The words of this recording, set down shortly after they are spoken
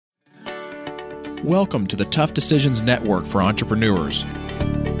Welcome to the Tough Decisions Network for Entrepreneurs.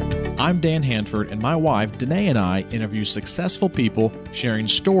 I'm Dan Hanford, and my wife, Danae, and I interview successful people sharing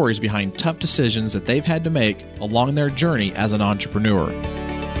stories behind tough decisions that they've had to make along their journey as an entrepreneur.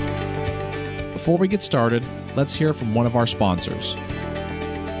 Before we get started, let's hear from one of our sponsors.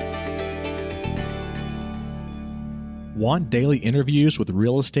 Want daily interviews with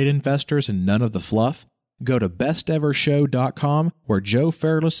real estate investors and none of the fluff? Go to bestevershow.com, where Joe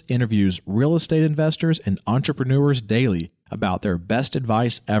Fairless interviews real estate investors and entrepreneurs daily about their best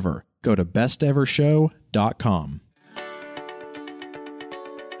advice ever. Go to bestevershow.com.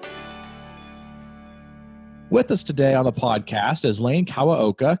 With us today on the podcast is Lane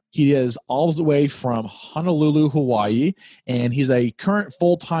Kawaoka. He is all the way from Honolulu, Hawaii, and he's a current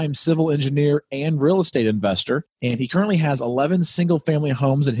full-time civil engineer and real estate investor. And he currently has 11 single-family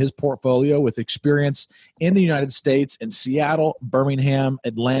homes in his portfolio with experience in the United States in Seattle, Birmingham,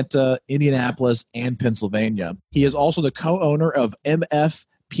 Atlanta, Indianapolis, and Pennsylvania. He is also the co-owner of MFPE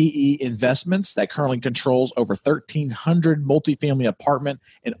Investments that currently controls over 1,300 multifamily apartment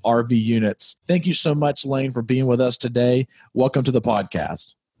and RV units. Thank you so much, Lane, for being with us today. Welcome to the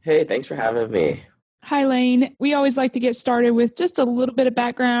podcast. Hey, thanks for having me. Hi, Lane. We always like to get started with just a little bit of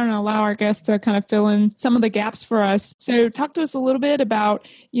background and allow our guests to kind of fill in some of the gaps for us. So talk to us a little bit about,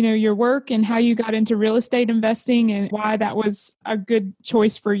 your work and how you got into real estate investing and why that was a good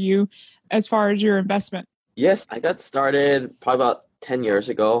choice for you as far as your investment. Yes, I got started probably about 10 years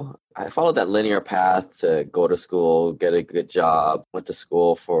ago. I followed that linear path to go to school, get a good job, went to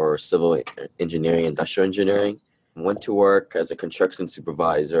school for civil engineering, industrial engineering, went to work as a construction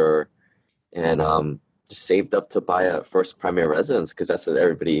supervisor, and just saved up to buy a first primary residence because that's what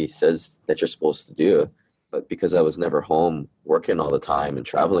everybody says that you're supposed to do. But because I was never home working all the time and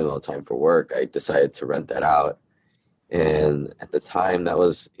traveling all the time for work, I decided to rent that out. And at the time, that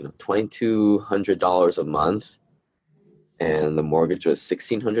was $2,200 a month. And the mortgage was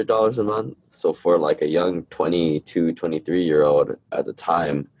 $1,600 a month. So for like a young 22, 23-year-old at the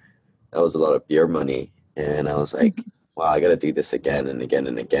time, that was a lot of beer money. And I was like, wow, I got to do this again and again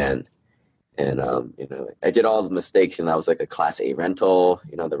and again. And, I did all the mistakes, and I was like a Class A rental.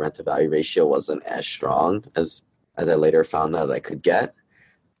 The rent-to-value ratio wasn't as strong as I later found out I could get.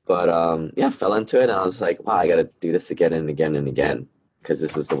 But, I fell into it, and I was like, wow, I got to do this again and again and again because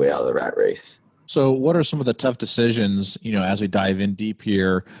this was the way out of the rat race. So what are some of the tough decisions, as we dive in deep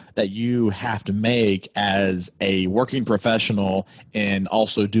here, that you have to make as a working professional and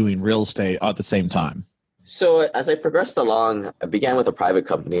also doing real estate at the same time? So as I progressed along, I began with a private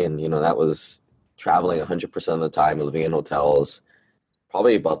company, and, that was traveling 100% of the time, living in hotels,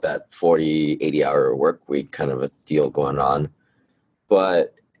 probably about that 40, 80-hour work week kind of a deal going on.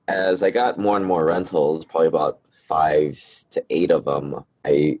 But as I got more and more rentals, probably about 5 to 8 of them,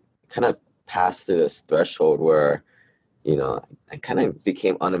 I kind of passed through this threshold where, I kind of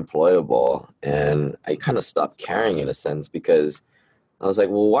became unemployable, and I kind of stopped caring in a sense because I was like,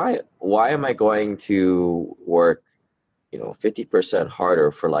 well, why am I going to work, 50% harder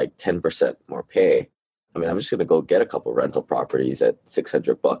for like 10% more pay? I mean, I'm just going to go get a couple rental properties at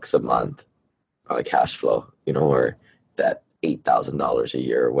 $600 a month on a cash flow, or that $8,000 a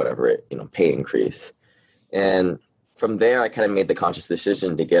year or whatever, pay increase. And from there, I kind of made the conscious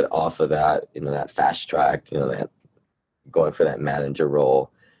decision to get off of that, that fast track, that going for that manager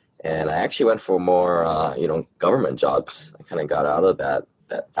role. And I actually went for more, government jobs. I kind of got out of that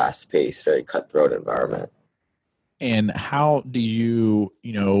fast-paced, very cutthroat environment. And how do you,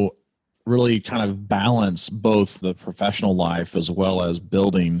 really kind of balance both the professional life as well as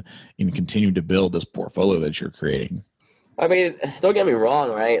building and continue to build this portfolio that you're creating? I mean, don't get me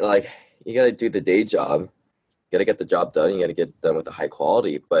wrong, right? Like, you got to do the day job. You got to get the job done. You got to get it done with a high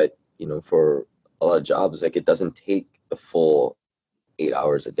quality. But, for a lot of jobs, like, it doesn't take the full 8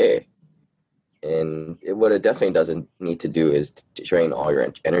 hours a day. And what it definitely doesn't need to do is to drain all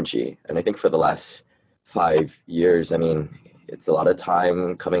your energy. And I think for the last 5 years, I mean, it's a lot of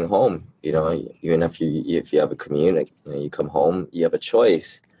time coming home. Even if you have a commute, you come home, you have a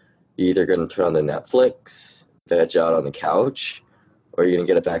choice. You're either going to turn on the Netflix, veg out on the couch, or you're going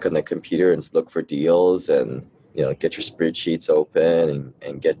to get it back on the computer and look for deals and, get your spreadsheets open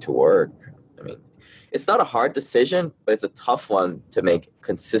and get to work. I mean, it's not a hard decision, but it's a tough one to make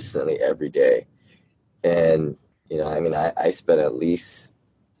consistently every day. And, I spent at least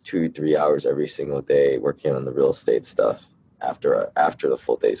 2-3 hours every single day working on the real estate stuff after the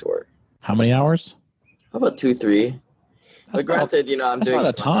full day's work. How many hours? How about 2-3? But granted, I'm that's doing not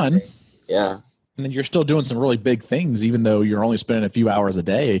a ton. Yeah. And then you're still doing some really big things, even though you're only spending a few hours a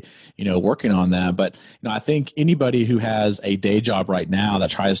day, working on that. But, I think anybody who has a day job right now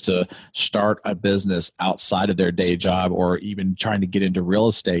that tries to start a business outside of their day job, or even trying to get into real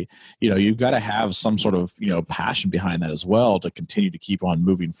estate, you've got to have some sort of, passion behind that as well to continue to keep on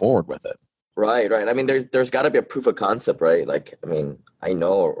moving forward with it. Right. I mean, there's got to be a proof of concept, right? Like, I mean, I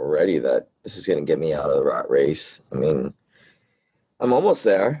know already that this is going to get me out of the rat race. I mean, I'm almost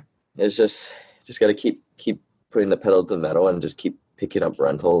there. It's just got to keep putting the pedal to the metal and just keep picking up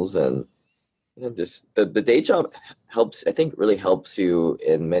rentals. And just the day job helps, I think, really helps you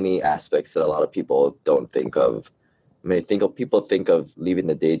in many aspects that a lot of people don't think of. I mean, people think of leaving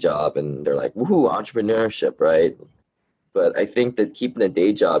the day job and they're like, woohoo, entrepreneurship, right? But I think that keeping the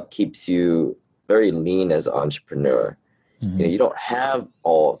day job keeps you very lean as an entrepreneur. Mm-hmm. You don't have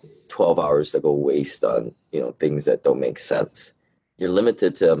all 12 hours to go waste on, things that don't make sense. You're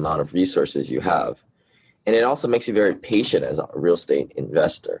limited to the amount of resources you have. And it also makes you very patient as a real estate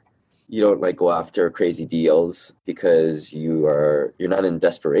investor. You don't go after crazy deals because you're not in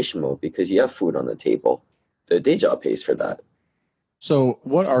desperation mode, because you have food on the table. The day job pays for that. So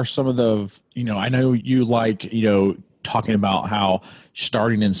what are some of the, I know you talking about how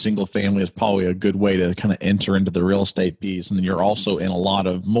starting in single family is probably a good way to kind of enter into the real estate piece. And then you're also in a lot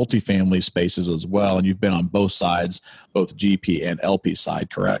of multifamily spaces as well. And you've been on both sides, both GP and LP side,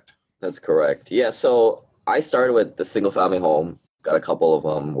 correct? That's correct. Yeah. So I started with the single family home, got a couple of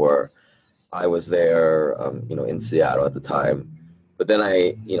them where I was there, in Seattle at the time. But then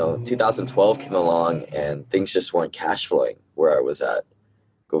 2012 came along and things just weren't cash flowing where I was at.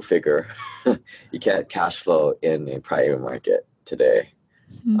 Go figure. You can't cash flow in a private market today.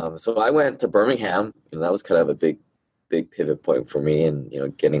 Mm-hmm. So I went to Birmingham, and that was kind of a big pivot point for me,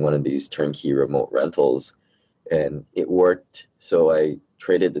 and getting one of these turnkey remote rentals, and it worked. So I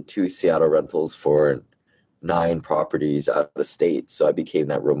traded the 2 Seattle rentals for 9 properties out of the state. So I became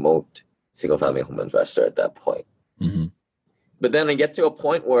that remote single family home investor at that point. Mm-hmm. But then I get to a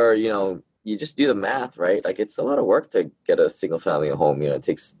point where you just do the math, right? Like, it's a lot of work to get a single family home. It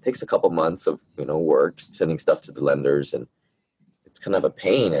takes a couple months of, work, sending stuff to the lenders, and it's kind of a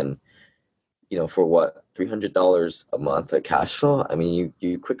pain. And, for what, $300 a month of cash flow? I mean,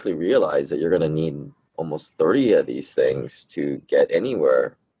 you quickly realize that you're going to need almost 30 of these things to get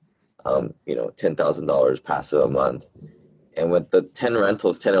anywhere, $10,000 passive a month. And with the 10,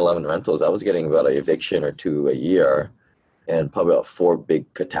 11 rentals, I was getting about an eviction or 2 a year, and probably about 4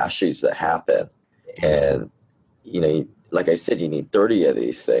 big catastrophes that happen. And, like I said, you need 30 of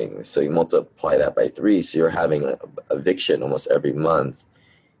these things. So you multiply that by 3. So you're having an eviction almost every month,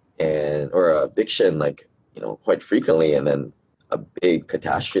 or a eviction, quite frequently. And then a big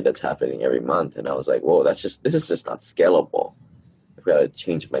catastrophe that's happening every month. And I was like, whoa, this is just not scalable. I've got to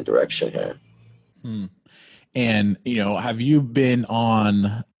change my direction here. And, have you been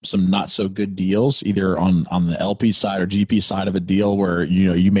on some not so good deals, either on the LP side or GP side of a deal where,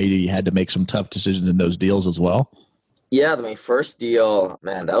 you maybe had to make some tough decisions in those deals as well? Yeah, my first deal,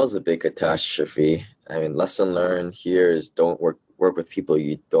 man, that was a big catastrophe. I mean, lesson learned here is don't work with people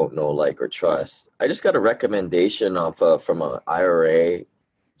you don't know, like, or trust. I just got a recommendation from an IRA,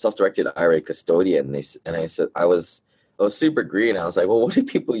 self-directed IRA custodian. And I said, I was super green. I was like, well, what do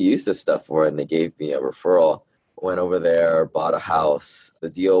people use this stuff for? And they gave me a referral. Went over there, bought a house. The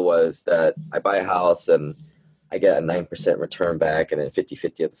deal was that I buy a house and I get a 9% return back, and then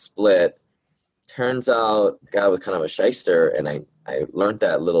 50-50 at the split. Turns out the guy was kind of a shyster, and I learned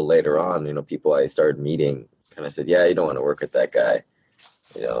that a little later on. People I started meeting kind of said, yeah, you don't want to work with that guy.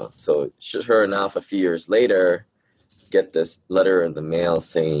 So sure enough, a few years later, get this letter in the mail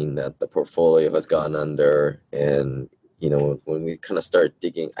saying that the portfolio has gone under. And, when we kind of start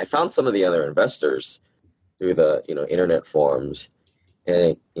digging, I found some of the other investors through the, internet forums,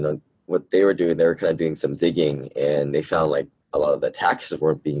 and, what they were doing, they were kind of doing some digging, and they found a lot of the taxes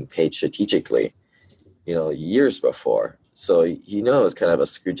weren't being paid strategically, years before. So, it was kind of a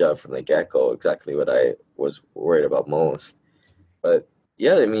screw job from the get-go, exactly what I was worried about most. But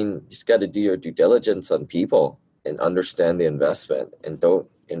yeah, I mean, you just got to do your due diligence on people and understand the investment, and don't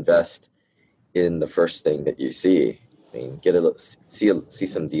invest in the first thing that you see. I mean, see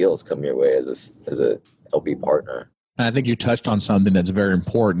some deals come your way as a LP partner. And I think you touched on something that's very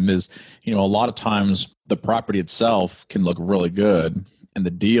important is, a lot of times the property itself can look really good and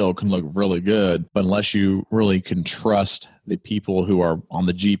the deal can look really good, but unless you really can trust the people who are on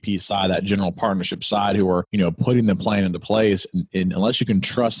the GP side, that general partnership side, who are, putting the plan into place, and unless you can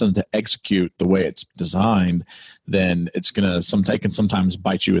trust them to execute the way it's designed, then it's going to sometimes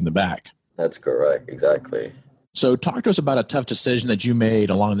bite you in the back. That's correct. Exactly. So talk to us about a tough decision that you made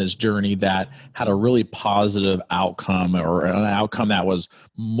along this journey that had a really positive outcome, or an outcome that was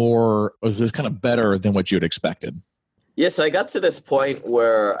kind of better than what you had expected. Yeah, so I got to this point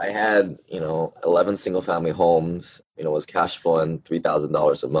where I had, 11 single family homes, was cash flowing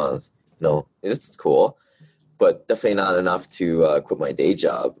 $3,000 a month. It's cool, but definitely not enough to quit my day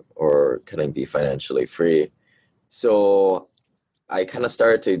job or kind of be financially free. So I kind of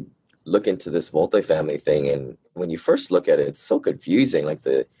started to look into this multifamily thing, and when you first look at it, it's so confusing. Like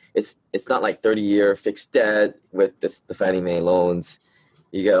it's not like 30-year fixed debt with the Fannie Mae loans.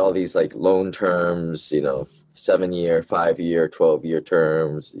 You get all these like loan terms, 7-year, 5-year, 12-year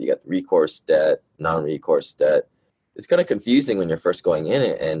terms. You got recourse debt, non-recourse debt. It's kind of confusing when you're first going in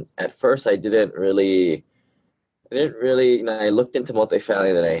it. And at first, I didn't really. I looked into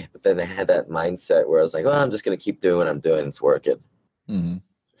multifamily, but then I had that mindset where I was like, well, I'm just going to keep doing what I'm doing. It's working. Mm-hmm.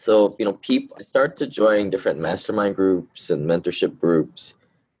 So, I started to join different mastermind groups and mentorship groups.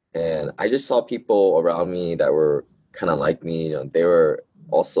 And I just saw people around me that were kind of like me. They were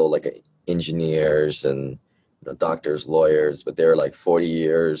also like engineers and doctors, lawyers, but they were like 40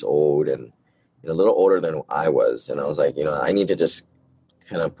 years old and a little older than I was. And I was like, I need to just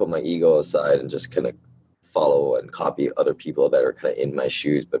kind of put my ego aside and just kind of follow and copy other people that are kind of in my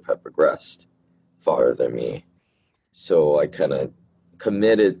shoes but have progressed farther than me. So I kind of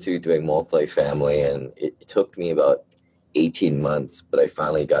committed to doing multifamily, and it took me about 18 months, but I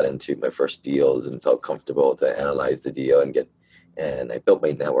finally got into my first deals and felt comfortable to analyze the deal and I built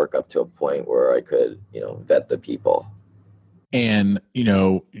my network up to a point where I could, vet the people. And,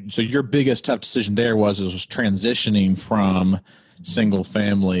 so your biggest tough decision there was transitioning from single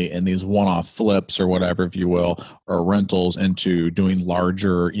family and these one-off flips or whatever, if you will, or rentals, into doing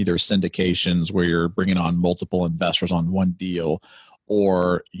larger either syndications where you're bringing on multiple investors on one deal,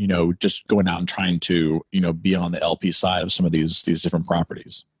 or, just going out and trying to, be on the LP side of some of these different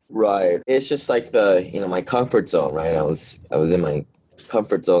properties. Right. It's just like my comfort zone, right? I was in my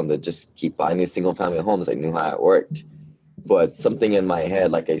comfort zone to just keep buying these single family homes. I knew how it worked. But something in my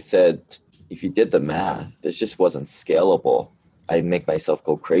head, like I said, if you did the math, this just wasn't scalable. I'd make myself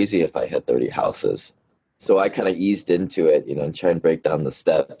go crazy if I had 30 houses. So I kind of eased into it, and try and break down the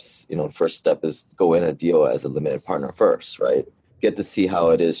steps. First step is go in a deal as a limited partner first, right? Get to see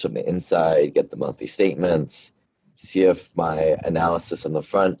how it is from the inside, get the monthly statements, see if my analysis on the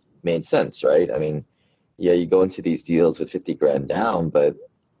front made sense, right? I mean, yeah, you go into these deals with 50 grand down, but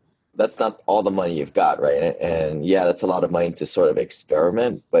that's not all the money you've got, right? And yeah, that's a lot of money to sort of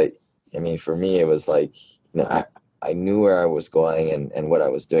experiment. But I mean, for me, it was like, I knew where I was going and what I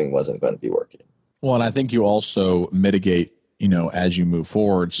was doing wasn't going to be working. Well, and I think you also mitigate, as you move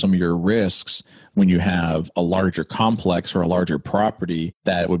forward, some of your risks when you have a larger complex or a larger property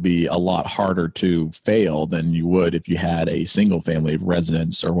that would be a lot harder to fail than you would if you had a single family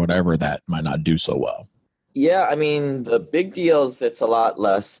residence or whatever that might not do so well. Yeah, I mean, the big deals, it's a lot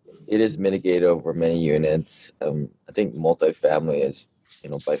less. It is mitigated over many units. I think multifamily is,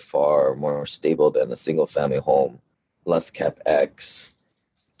 by far more stable than a single family home, less CapEx.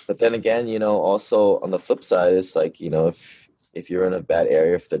 But then again, also on the flip side, it's like, if you're in a bad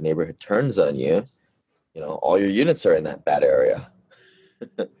area, if the neighborhood turns on you, all your units are in that bad area.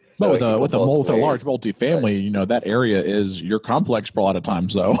 So but with a large multifamily, right. That area is your complex for a lot of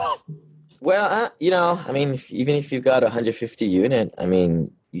times, though. Well, I mean, even if you've got 150 unit, I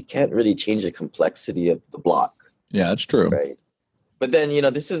mean, you can't really change the complexity of the block. Yeah, that's true. Right. But then,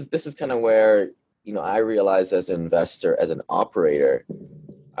 this is kind of where, I realized as an investor, as an operator,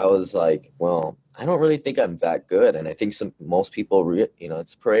 I was like, well, I don't really think I'm that good. And I think most people,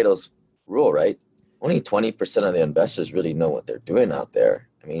 it's Pareto's rule, right? Only 20% of the investors really know what they're doing out there.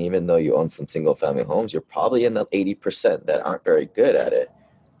 I mean, even though you own some single family homes, you're probably in the 80% that aren't very good at it.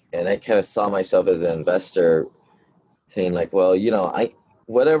 And I kind of saw myself as an investor saying like, well,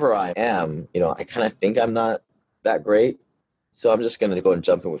 whatever I am, I kind of think I'm not that great. So I'm just going to go and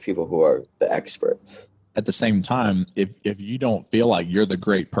jump in with people who are the experts. At the same time, if you don't feel like you're the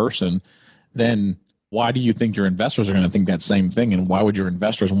great person, then why do you think your investors are going to think that same thing? And why would your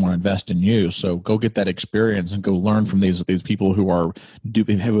investors want to invest in you? So go get that experience and go learn from these people who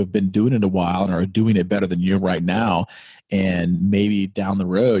have been doing it a while and are doing it better than you right now. And maybe down the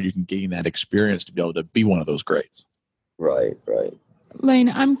road, you can gain that experience to be able to be one of those greats. Right. Lane,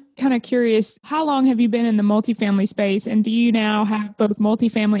 I'm kind of curious, how long have you been in the multifamily space? And do you now have both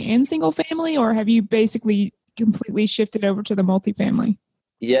multifamily and single family, or have you basically completely shifted over to the multifamily?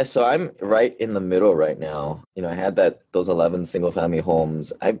 Yeah, so I'm right in the middle right now. I had those 11 single family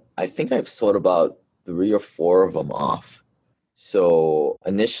homes. I think I've sold about 3 or 4 of them off. So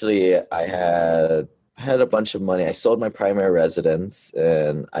initially I had I had a bunch of money. I sold my primary residence,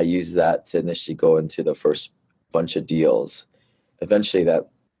 and I used that to initially go into the first bunch of deals. Eventually,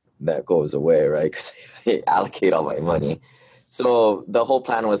 that goes away, right? Because I allocate all my money. So the whole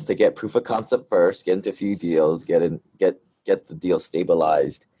plan was to get proof of concept first, get into a few deals, get the deal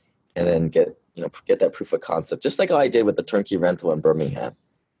stabilized, and then get that proof of concept, just like how I did with the turnkey rental in Birmingham.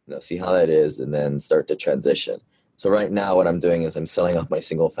 See how that is, and then start to transition. So right now, what I'm doing is I'm selling off my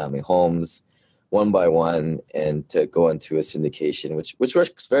single family homes one by one, and to go into a syndication, which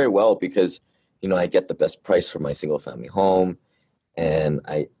works very well because I get the best price for my single family home, and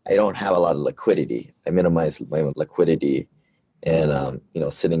I don't have a lot of liquidity. I minimize my liquidity, and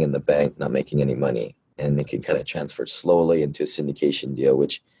sitting in the bank, not making any money, and it can kind of transfer slowly into a syndication deal,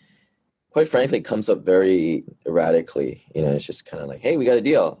 which quite frankly comes up very erratically. It's just kind of like, hey, we got a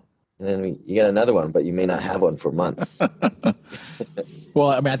deal. And then you get another one, but you may not have one for months.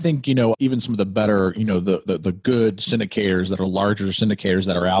 Well, I mean, I think, even some of the better, the good syndicators that are larger syndicators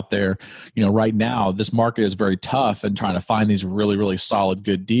that are out there, right now, this market is very tough and trying to find these really, really solid,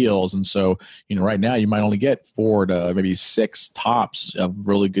 good deals. And so, right now you might only get 4 to maybe 6 tops of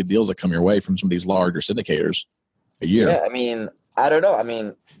really good deals that come your way from some of these larger syndicators a year. Yeah, I mean, I don't know. I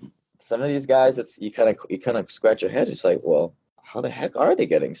mean, some of these guys, you kind of scratch your head. It's like, well, how the heck are they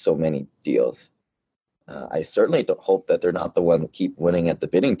getting so many deals? I certainly don't hope that they're not the one that keep winning at the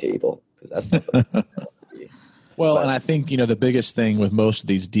bidding table, because that's not the Well, and I think, the biggest thing with most of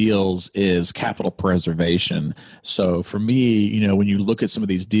these deals is capital preservation. So for me, when you look at some of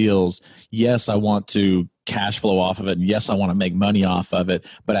these deals, yes, I want to cash flow off of it. And yes, I want to make money off of it.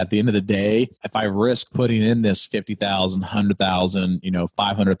 But at the end of the day, if I risk putting in this $50,000, $100,000,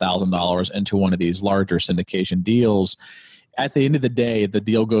 $500,000 into one of these larger syndication deals, at the end of the day, if the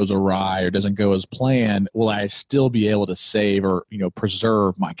deal goes awry or doesn't go as planned, will I still be able to save or,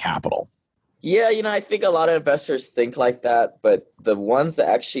 preserve my capital? Yeah, I think a lot of investors think like that, but the ones that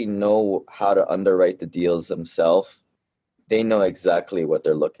actually know how to underwrite the deals themselves, they know exactly what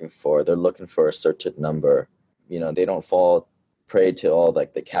they're looking for. They're looking for a certain number. They don't fall prey to all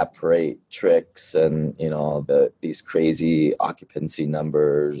like the cap rate tricks and, these crazy occupancy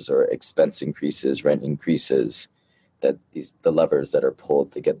numbers or expense increases, rent increases, the levers that are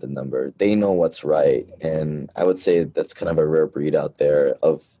pulled to get the number. They know what's right. And I would say that's kind of a rare breed out there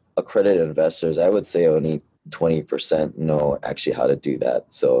of accredited investors. I would say only 20% know actually how to do that.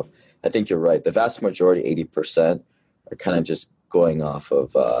 So I think you're right. The vast majority, 80%, are kind of just going off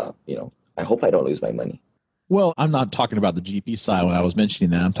of, I hope I don't lose my money. Well, I'm not talking about the GP side when I was mentioning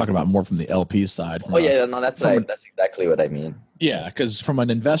that. I'm talking about more from the LP side. That's exactly what I mean. Yeah, because from an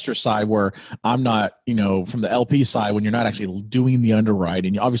investor side where I'm not, from the LP side, when you're not actually doing the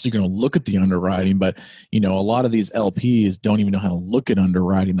underwriting, obviously you're going to look at the underwriting, but, a lot of these LPs don't even know how to look at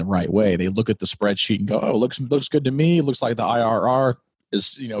underwriting the right way. They look at the spreadsheet and go, oh, looks good to me. It looks like the IRR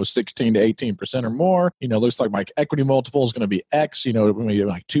is 16 to 18% or more. Looks like my equity multiple is going to be X. Maybe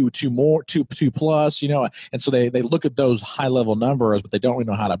like two plus. And so they look at those high level numbers, but they don't really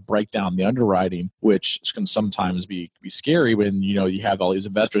know how to break down the underwriting, which can sometimes be scary when you have all these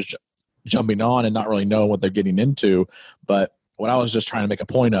investors jumping on and not really knowing what they're getting into. But what I was just trying to make a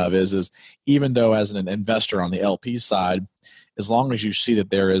point of is even though as an investor on the LP side, as long as you see that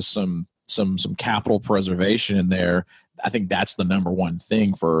there is some capital preservation in there, I think that's the number one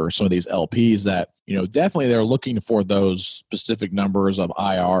thing for some of these LPs that, definitely they're looking for those specific numbers of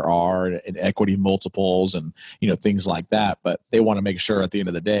IRR and equity multiples and, things like that. But they want to make sure at the end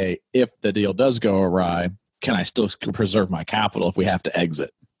of the day, if the deal does go awry, can I still preserve my capital if we have to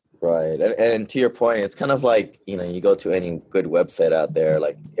exit? Right. And to your point, it's kind of like, you go to any good website out there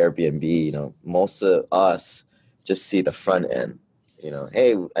like Airbnb, most of us just see the front end.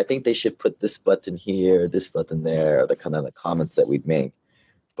 Hey, I think they should put this button here, this button there, the kind of the comments that we'd make.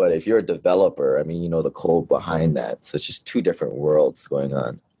 But if you're a developer, the code behind that. So it's just two different worlds going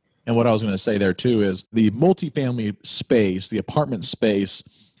on. And what I was going to say there too is the multifamily space, the apartment space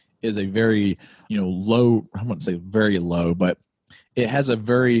is a very, low, I wouldn't say very low, but it has a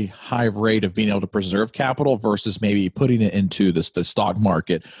very high rate of being able to preserve capital versus maybe putting it into the stock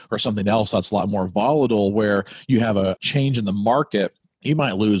market or something else that's a lot more volatile, where you have a change in the market. You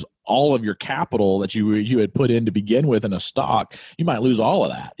might lose all of your capital that you had put in to begin with in a stock. You might lose all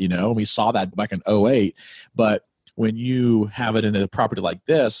of that. We saw that back in 2008. But when you have it in a property like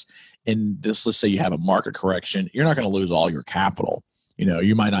this, and let's say you have a market correction, you're not going to lose all your capital.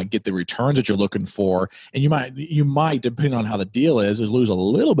 You might not get the returns that you're looking for, and you might, depending on how the deal is lose a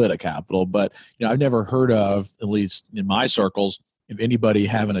little bit of capital. But I've never heard of, at least in my circles, of anybody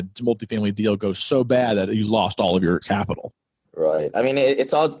having a multifamily deal go so bad that you lost all of your capital. Right. I mean,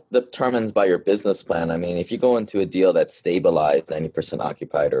 it's all determined by your business plan. I mean, if you go into a deal that's stabilized, 90%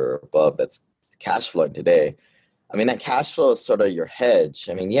 occupied or above, that's cash flowing today. I mean, that cash flow is sort of your hedge.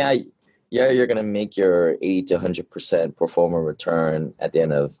 I mean, yeah, you're going to make your 80 to 100% pro forma return at the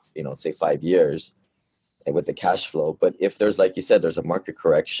end of, say 5 years with the cash flow. But if there's, like you said, there's a market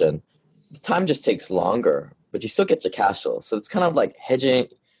correction, the time just takes longer, but you still get your cash flow. So it's kind of like hedging.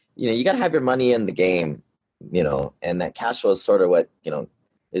 You got to have your money in the game, and that cash flow is sort of what,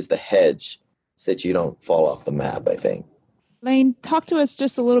 is the hedge so that you don't fall off the map, I think. Lane, talk to us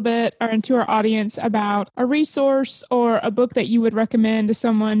just a little bit and to our audience about a resource or a book that you would recommend to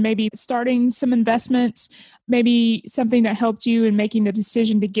someone maybe starting some investments, maybe something that helped you in making the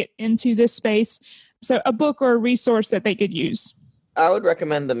decision to get into this space. So a book or a resource that they could use. I would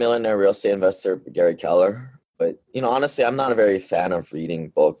recommend The Millionaire Real Estate Investor, Gary Keller. But, honestly, I'm not a very fan of reading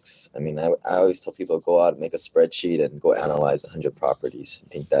books. I mean, I always tell people go out and make a spreadsheet and go analyze 100 properties. I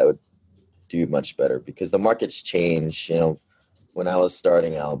think that would do much better because the market's changed. When I was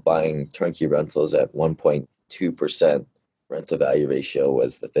starting out, buying turnkey rentals at 1.2% rent to value ratio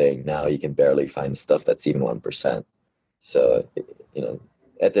was the thing. Now you can barely find stuff that's even 1%. So,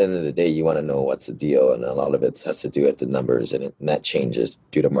 at the end of the day, you want to know what's the deal. And a lot of it has to do with the numbers, and that changes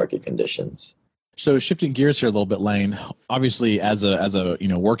due to market conditions. So shifting gears here a little bit, Lane, obviously as a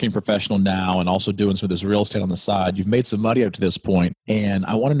working professional now and also doing some of this real estate on the side, you've made some money up to this point. And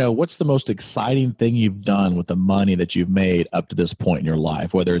I want to know, what's the most exciting thing you've done with the money that you've made up to this point in your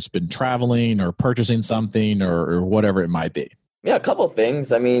life, whether it's been traveling or purchasing something or whatever it might be? Yeah, a couple of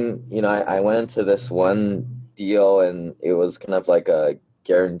things. I mean, I went into this one deal and it was kind of like a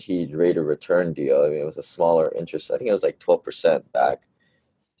guaranteed rate of return deal. I mean, it was a smaller interest. I think it was like 12% back.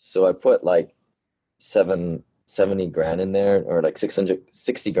 So I put like 70 grand in there, or like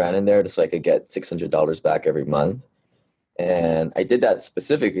 660 grand in there, just so I could get $600 back every month. And I did that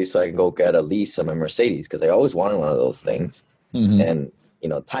specifically so I can go get a lease on my Mercedes, because I always wanted one of those things. Mm-hmm. And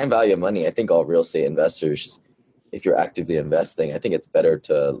time value of money, I think all real estate investors, if you're actively investing, I think it's better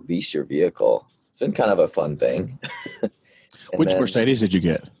to lease your vehicle. It's been kind of a fun thing. Which Mercedes did you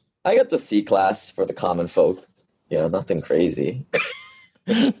get? I got the C-Class for the common folk. Nothing crazy.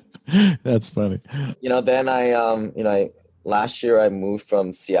 That's funny. Then last year I moved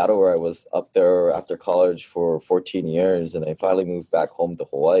from Seattle, where I was up there after college for 14 years, and I finally moved back home to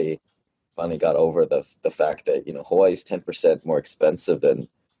Hawaii. Finally got over the fact that, Hawaii is 10% more expensive than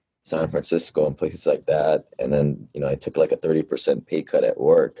San Francisco and places like that. And then, I took like a 30% pay cut at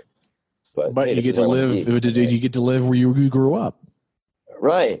work. But hey, you get to live. Did you get to live where you grew up?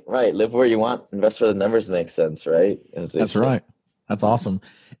 Right. Live where you want. Invest where the numbers make sense, right? That's right. That's awesome.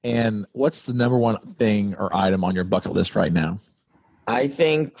 And what's the number one thing or item on your bucket list right now? I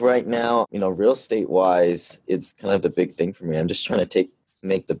think right now, real estate wise, it's kind of the big thing for me. I'm just trying to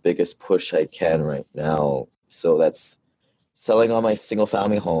make the biggest push I can right now. So that's selling all my single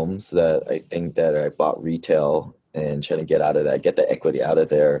family homes that I think that I bought retail, and trying to get out of that, get the equity out of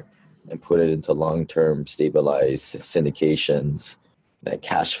there and put it into long-term stabilized syndications, that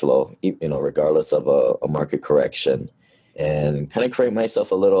cash flow, regardless of a market correction. And kind of create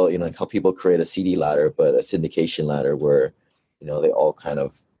myself a little, like how people create a CD ladder, but a syndication ladder where, they all kind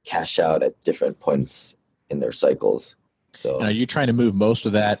of cash out at different points in their cycles. So, and are you trying to move most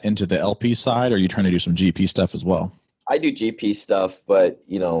of that into the LP side, or are you trying to do some GP stuff as well? I do GP stuff, but,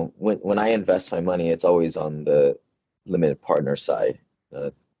 when I invest my money, it's always on the limited partner side.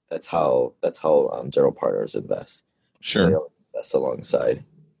 That's how general partners invest. Sure. They invest alongside.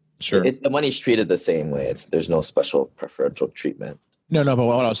 Sure. The money's treated the same way. There's no special preferential treatment. No, but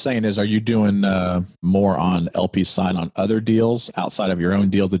what I was saying is, are you doing more on LP side on other deals outside of your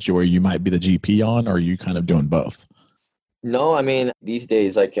own deals where you might be the GP on, or are you kind of doing both? No, I mean, these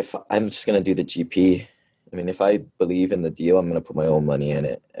days, like if I'm just going to do the GP, I mean, if I believe in the deal, I'm going to put my own money in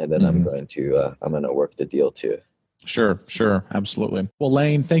it, and then I'm going to work the deal too. Sure. Absolutely. Well,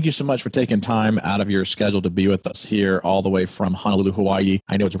 Lane, thank you so much for taking time out of your schedule to be with us here all the way from Honolulu, Hawaii.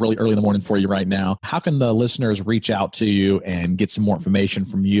 I know it's really early in the morning for you right now. How can the listeners reach out to you and get some more information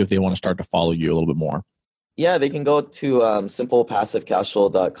from you if they want to start to follow you a little bit more? Yeah, they can go to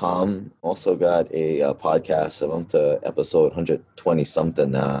simplepassivecashflow.com. Also got a podcast. I'm on to episode 120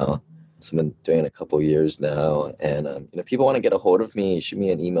 something now. So I've been doing it a couple of years now. And if people want to get a hold of me, shoot me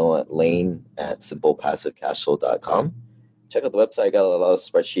an email at lane@simplepassivecashflow.com. Check out the website. I got a lot of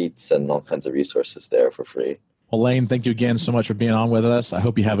spreadsheets and all kinds of resources there for free. Well, Lane, thank you again so much for being on with us. I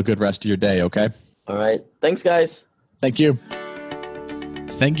hope you have a good rest of your day, okay? All right. Thanks, guys. Thank you.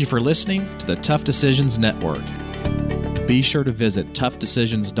 Thank you for listening to the Tough Decisions Network. Be sure to visit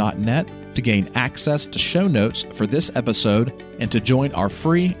toughdecisions.net to gain access to show notes for this episode and to join our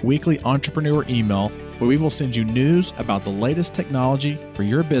free weekly entrepreneur email where we will send you news about the latest technology for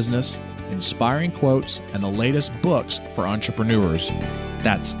your business, inspiring quotes, and the latest books for entrepreneurs.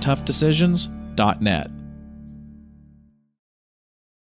 That's toughdecisions.net.